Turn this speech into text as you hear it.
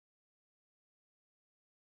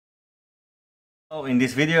So in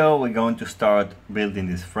this video we're going to start building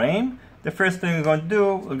this frame. The first thing we're going to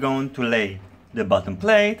do, we're going to lay the bottom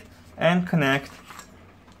plate and connect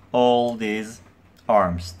all these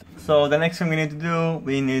arms. So the next thing we need to do,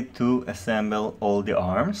 we need to assemble all the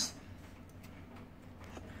arms.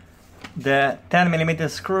 The 10mm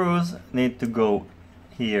screws need to go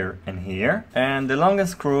here and here, and the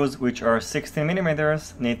longest screws, which are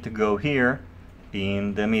 16mm, need to go here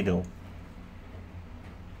in the middle.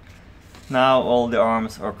 Now all the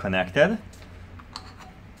arms are connected.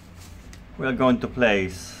 We are going to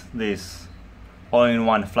place this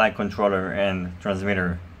all-in-one flight controller and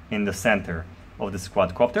transmitter in the center of this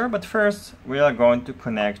quadcopter, but first we are going to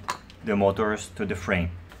connect the motors to the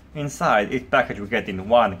frame. Inside each package we get in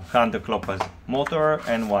one counterclockwise motor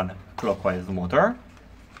and one clockwise motor.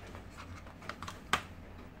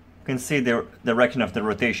 You can see the direction of the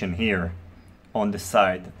rotation here on the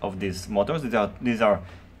side of these motors. These are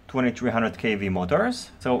 2300 kV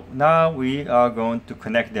motors. So now we are going to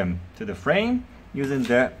connect them to the frame using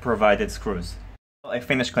the provided screws. I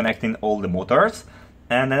finished connecting all the motors,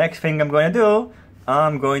 and the next thing I'm going to do,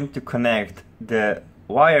 I'm going to connect the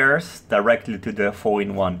wires directly to the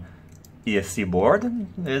 4-in-1 ESC board.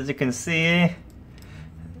 As you can see,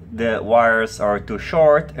 the wires are too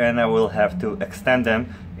short and I will have to extend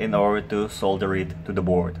them in order to solder it to the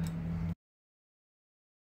board.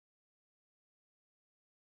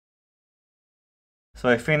 So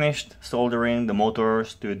I finished soldering the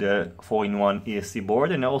motors to the 4-in-1 ESC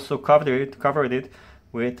board, and I also covered it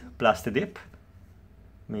with plastic dip.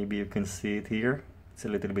 Maybe you can see it here. It's a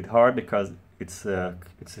little bit hard because it's a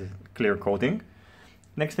clear coating.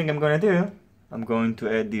 Next thing I'm going to do, I'm going to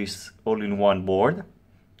add this all-in-one board.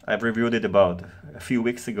 I've reviewed it about a few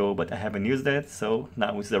weeks ago, but I haven't used it, so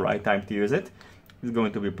now is the right time to use it. It's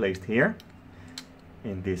going to be placed here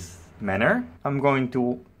in this manner. I'm going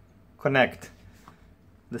to connect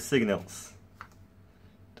the signals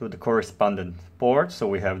to the correspondent port. So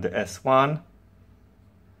we have the S1,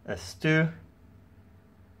 S2,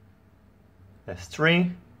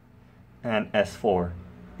 S3, and S4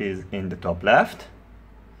 is in the top left.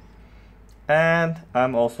 And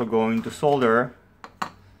I'm also going to solder,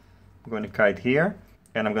 I'm going to cut here,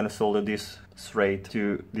 and I'm going to solder this straight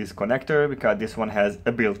to this connector because this one has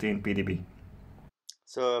a built-in PDB.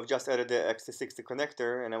 So I've just added the XT60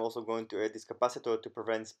 connector, and I'm also going to add this capacitor to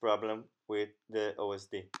prevent this problem with the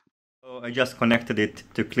OSD. So I just connected it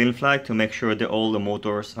to CleanFly to make sure that all the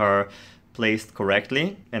motors are placed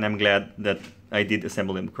correctly, and I'm glad that I did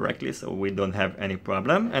assemble them correctly, so we don't have any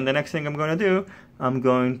problem. And the next thing I'm going to do, I'm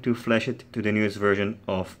going to flash it to the newest version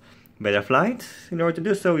of Betaflight. In order to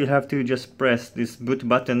do so, you have to just press this boot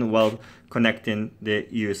button while connecting the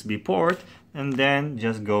USB port, and then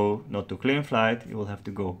just go not to CleanFlight, you will have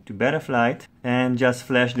to go to Betaflight and just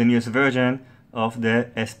flash the newest version of the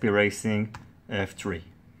SP Racing F3.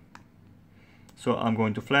 So I'm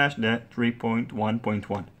going to flash the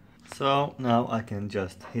 3.1.1. So now I can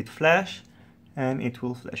just hit flash and it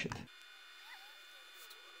will flash it.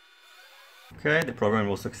 Okay, the program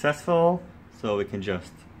was successful, so we can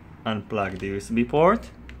just unplug the USB port,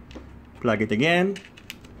 plug it again,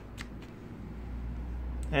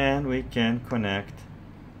 and we can connect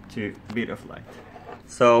to Betaflight.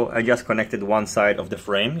 So I just connected one side of the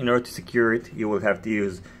frame. In order to secure it, you will have to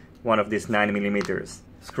use one of these 9mm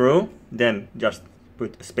screw, then just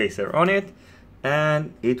put a spacer on it,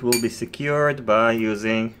 and it will be secured by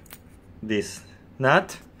using this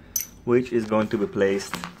nut, which is going to be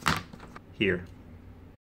placed here.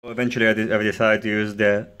 Eventually I've decided to use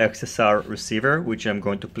the XSR receiver, which I'm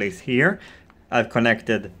going to place here. I've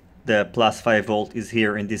connected the plus 5 volt is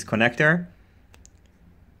here in this connector,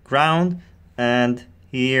 ground, and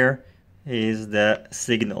here is the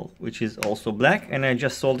signal, which is also black, and I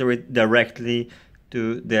just solder it directly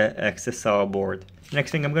to the XSR board.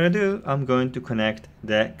 Next thing I'm going to do, I'm going to connect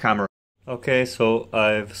the camera. Okay, so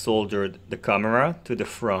I've soldered the camera to the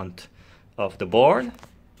front of the board.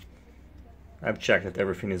 I've checked that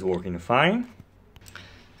everything is working fine.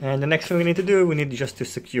 And the next thing we need to do, we need just to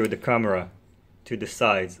secure the camera to the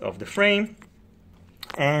sides of the frame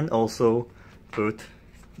and also put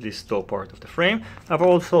this top part of the frame. I've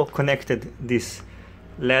also connected this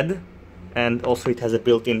LED, and also it has a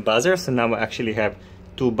built-in buzzer, so now I actually have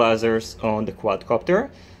two buzzers on the quadcopter.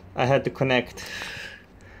 I had to connect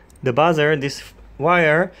the buzzer, this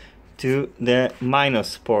wire, to the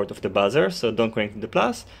minus port of the buzzer, so don't connect to the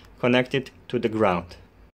plus, connect it to the ground.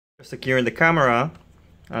 To secure the camera,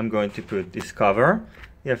 I'm going to put this cover.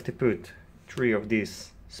 You have to put 3 of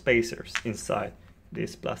these spacers inside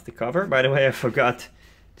this plastic cover. By the way, I forgot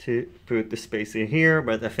to put the spacer here,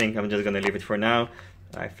 but I think I'm just gonna leave it for now.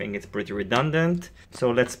 I think it's pretty redundant.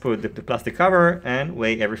 So let's put the plastic cover and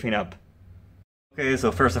weigh everything up. Okay,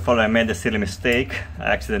 so first of all, I made a silly mistake. I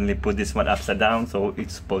accidentally put this one upside down, so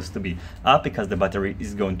it's supposed to be up because the battery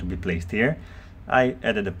is going to be placed here. I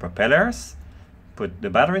added the propellers, put the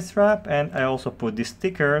battery strap, and I also put these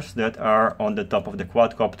stickers that are on the top of the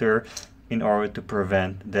quadcopter in order to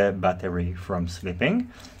prevent the battery from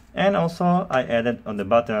slipping. And also I added on the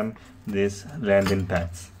bottom these landing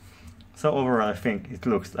pads. So overall, I think it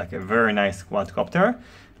looks like a very nice quadcopter.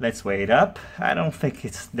 Let's weigh it up. I don't think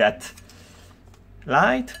it's that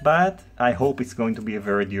light, but I hope it's going to be a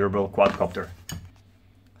very durable quadcopter.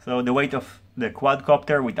 So the weight of the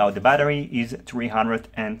quadcopter without the battery is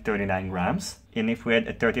 339 grams. And if we had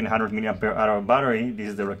a 1300 mAh battery, this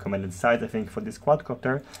is the recommended size I think for this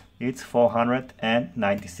quadcopter, it's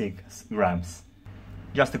 496 grams.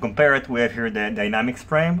 Just to compare it, we have here the Dynamics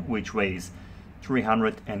frame, which weighs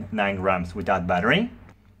 309 grams without battery.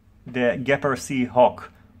 The GEPrc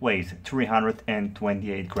Hawk weighs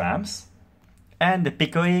 328 grams. And the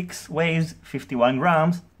Pico-X weighs 51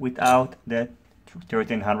 grams without the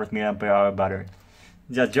 1300 mAh battery.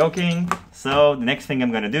 Just joking. So the next thing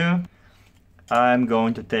I'm gonna do, I'm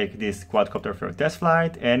going to take this quadcopter for a test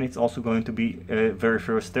flight, and it's also going to be a very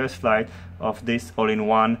first test flight of this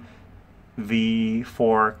all-in-one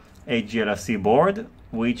V4 HGLS Seaboard,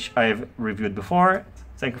 which I've reviewed before.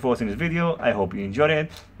 Thank you for watching this video. I hope you enjoyed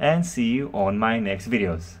it, and see you on my next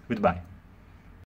videos. Goodbye.